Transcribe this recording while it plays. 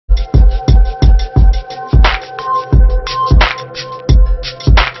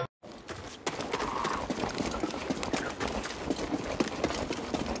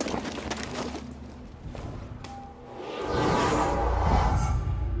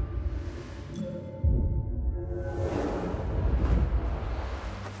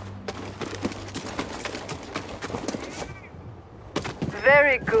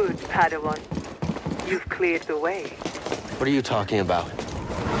Very good, Padawan. You've cleared the way. What are you talking about?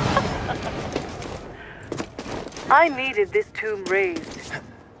 I needed this tomb raised.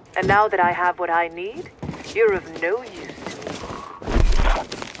 And now that I have what I need, you're of no use to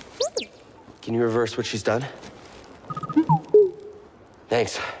me. Can you reverse what she's done?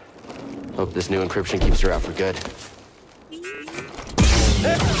 Thanks. Hope this new encryption keeps her out for good.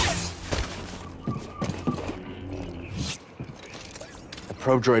 A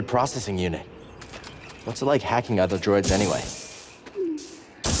probe droid processing unit. What's it like hacking other droids anyway?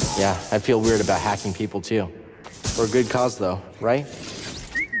 Yeah, I feel weird about hacking people too. For a good cause though, right?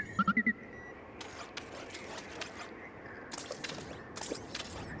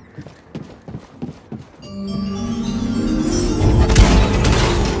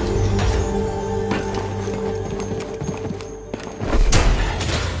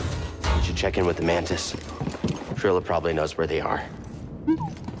 You should check in with the Mantis. Trilla probably knows where they are.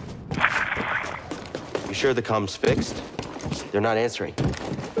 You sure the comm's fixed? They're not answering.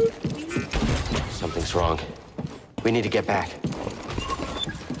 Something's wrong. We need to get back.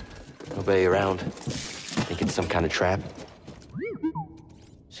 Nobody around. Think it's some kind of trap?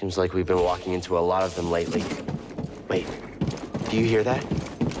 Seems like we've been walking into a lot of them lately. Wait, do you hear that?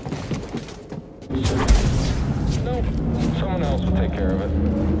 Nope. Someone else will take care of it.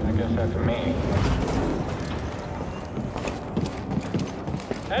 I guess that's me.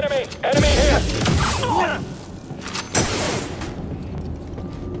 Enemy! Enemy here!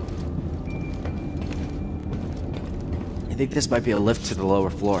 I think this might be a lift to the lower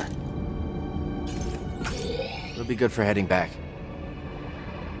floor. It'll be good for heading back.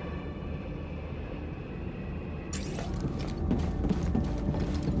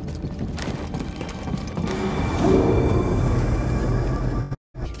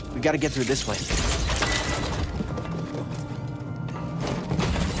 We gotta get through this way.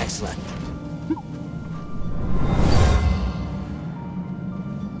 Excellent.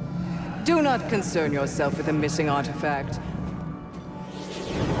 Do not concern yourself with a missing artifact.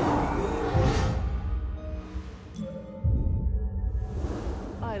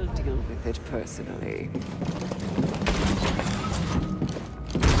 I'll deal with it personally.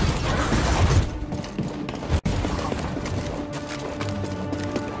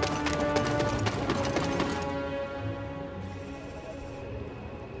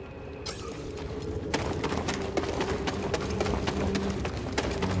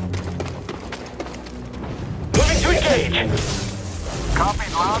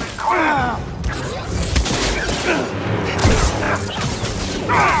 Copied loud and clear.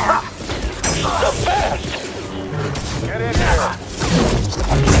 So fast! Get in here.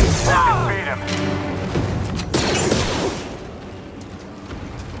 Beat him.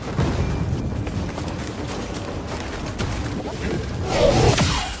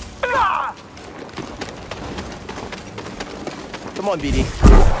 Come on, BD.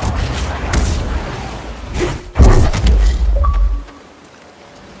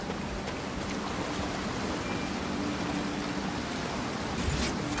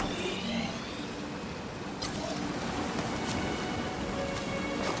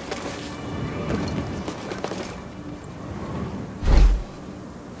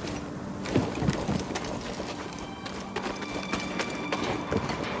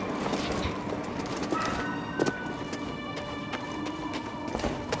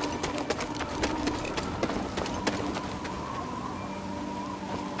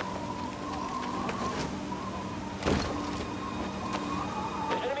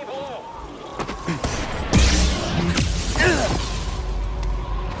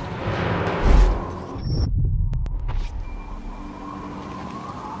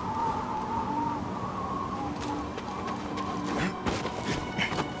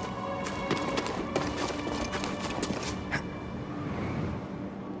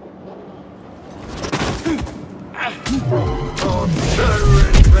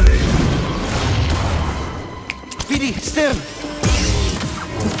 BD, stim!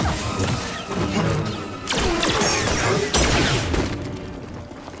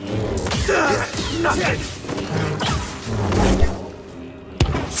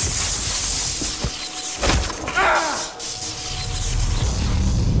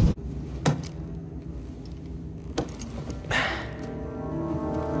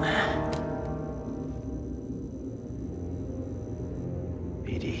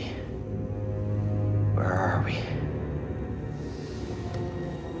 BD, where are we?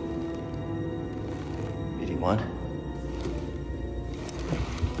 BD-1?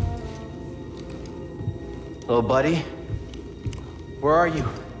 Little buddy, where are you?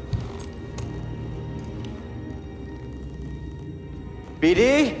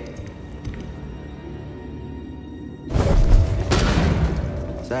 BD?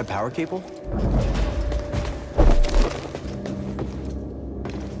 Is that a power cable?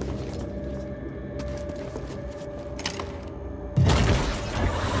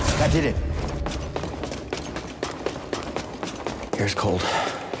 That did it. Air's cold,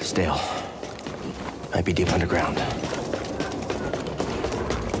 stale. Might be deep underground.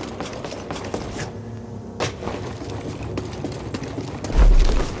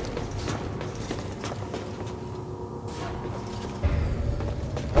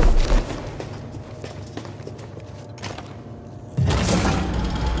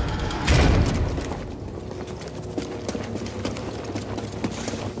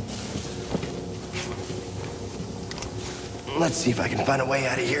 Let's see if I can find a way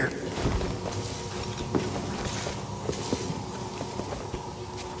out of here.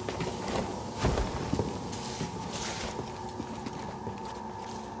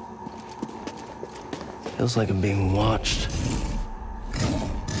 Feels like I'm being watched.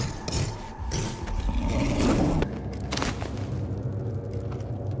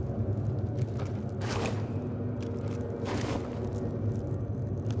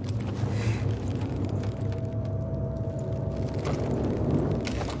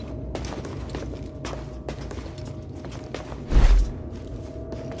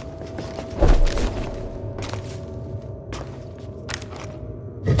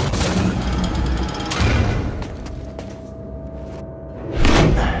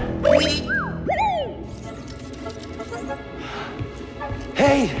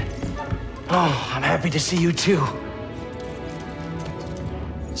 Hey! Oh, I'm happy to see you too.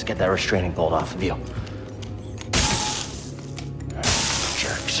 Let's get that restraining bolt off of you.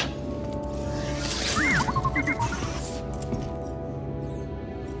 Jerks.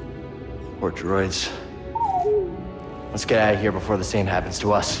 Poor droids. Let's get out of here before the same happens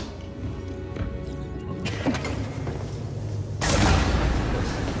to us.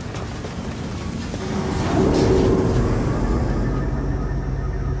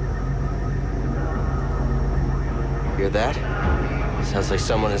 Hear that? Sounds like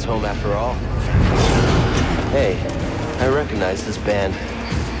someone is home after all. Hey, I recognize this band.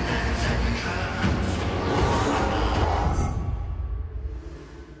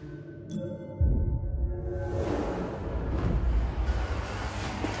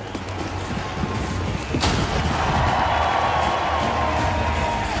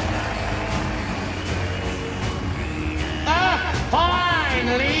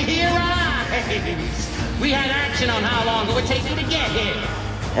 Finally, he arrives! We had action on how long it would take you to get here.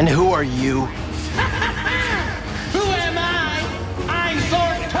 And who are you? Who am I? I'm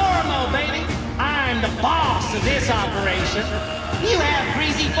Zord Tormo, baby. I'm the boss of this operation. You have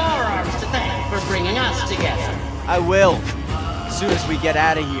greasy forearms to thank for bringing us together. I will, as soon as we get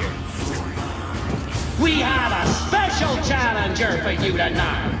out of here. We have a special challenger for you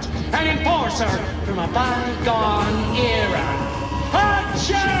tonight. An enforcer from a bygone era. A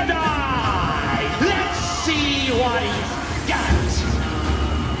Jedi! Let's see what he's got.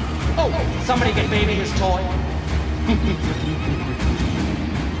 Oh, somebody get baby his toy.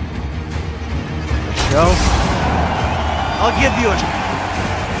 Joe, I'll give you a...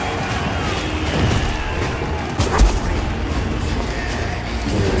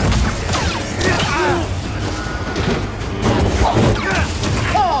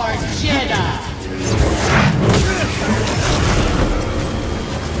 Poor Jedi!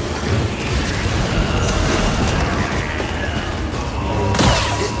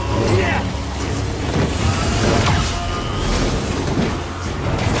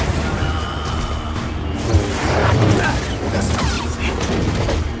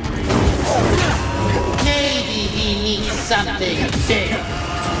 Maybe he needs something big.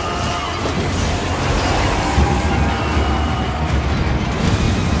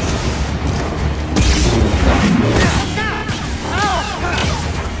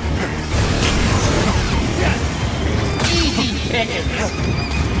 Easy pickings.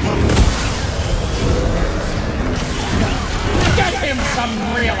 Get him some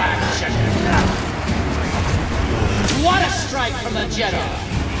real action. What a strike from the Jedi.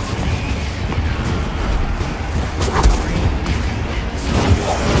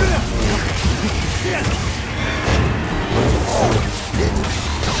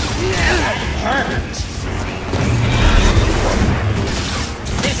 Hurt.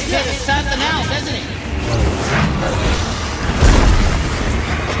 This kid is something else, isn't he?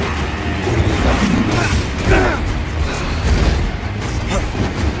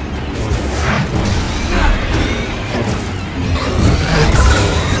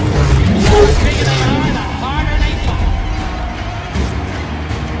 The bigger they are, the harder they fall.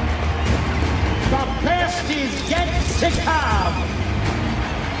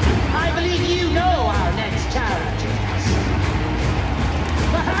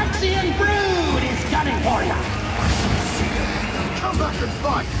 and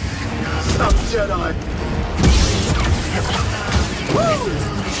fight! Some Jedi! Woo!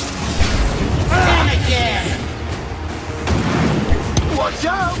 And again! Watch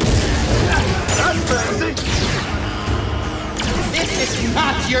out! That's fancy! This is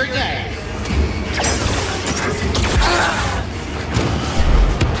not your day!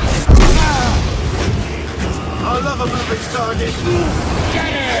 I love a moving target! Get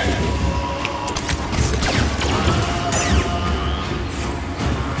in!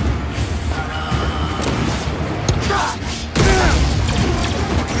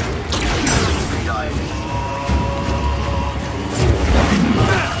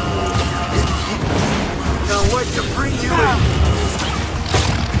 Can't wait to bring you in!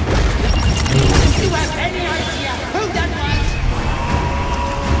 You have any idea who that was?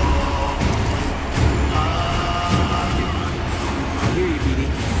 I hear you, BD.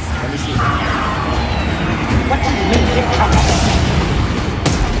 Let me see. What do you mean it comes?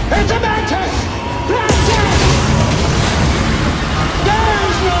 It's a mantis! Blasted!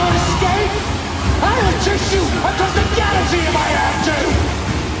 There's no escape! I will chase you across the galaxy if I have to!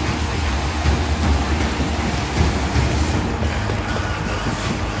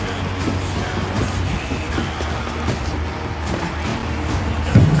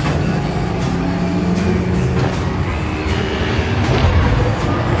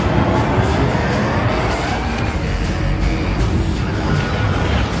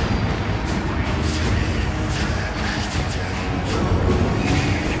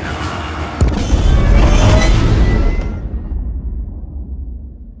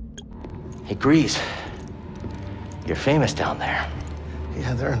 Hey, Grease. You're famous down there.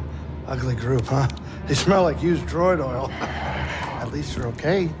 Yeah, they're an ugly group, huh? They smell like used droid oil. At least they're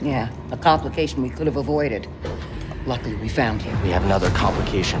okay. Yeah, a complication we could have avoided. Luckily, we found you. We have another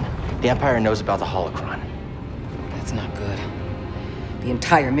complication. The Empire knows about the holocron. That's not good. The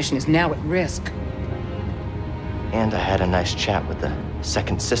entire mission is now at risk. And I had a nice chat with the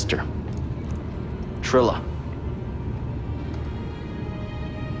second sister, Trilla.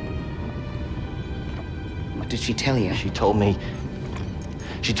 What did she tell you? She told me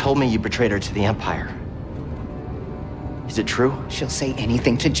you betrayed her to the Empire. Is it true? She'll say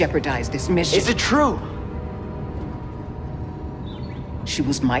anything to jeopardize this mission. Is it true? She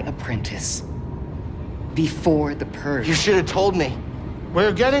was my apprentice. Before the Purge. You should have told me.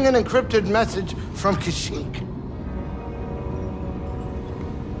 We're getting an encrypted message from Kashyyyk.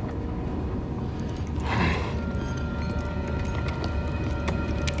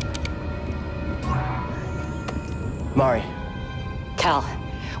 Mari. Cal,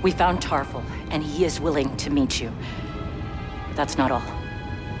 we found Tarful, and he is willing to meet you. But that's not all.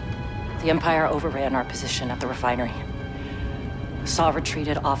 The Empire overran our position at the refinery. Saw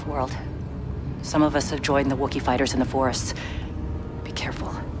retreated off-world. Some of us have joined the Wookiee fighters in the forests. Be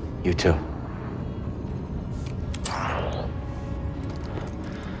careful. You too.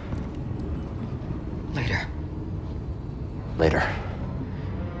 Later. Later.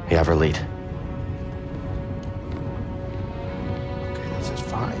 We have our lead. Okay, this is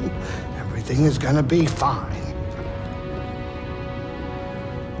fine. Everything is gonna be fine.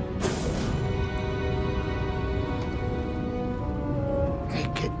 Hey,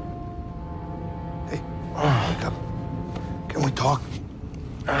 kid. Hey, wake up. Can we talk?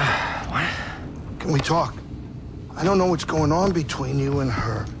 What? Can we talk? I don't know what's going on between you and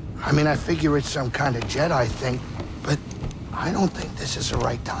her. I mean, I figure it's some kind of Jedi thing, but I don't think this is the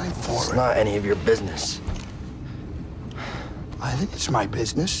right time for It's it. not any of your business. I think it's my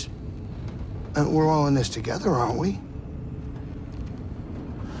business. And we're all in this together, aren't we?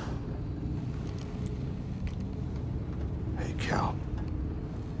 Hey, Cal.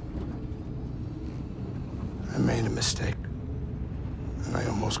 I made a mistake. And I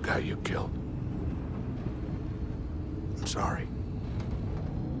almost got you killed. I'm sorry.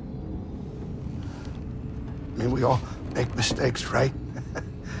 I mean, we all make mistakes, right?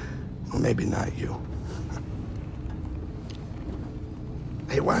 Well, maybe not you.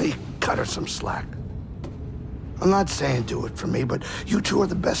 Hey, why don't you cut her some slack? I'm not saying do it for me, but you two are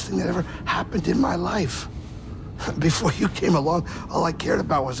the best thing that ever happened in my life. Before you came along, all I cared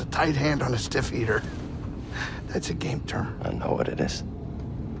about was a tight hand on a stiff heater. That's a game term. I know what it is.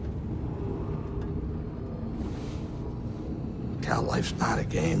 Cal, life's not a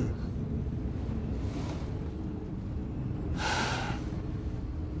game.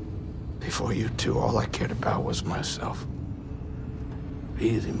 Before you two, all I cared about was myself.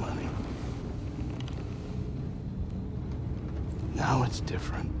 Easy money. Now it's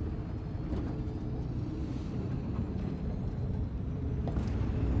different.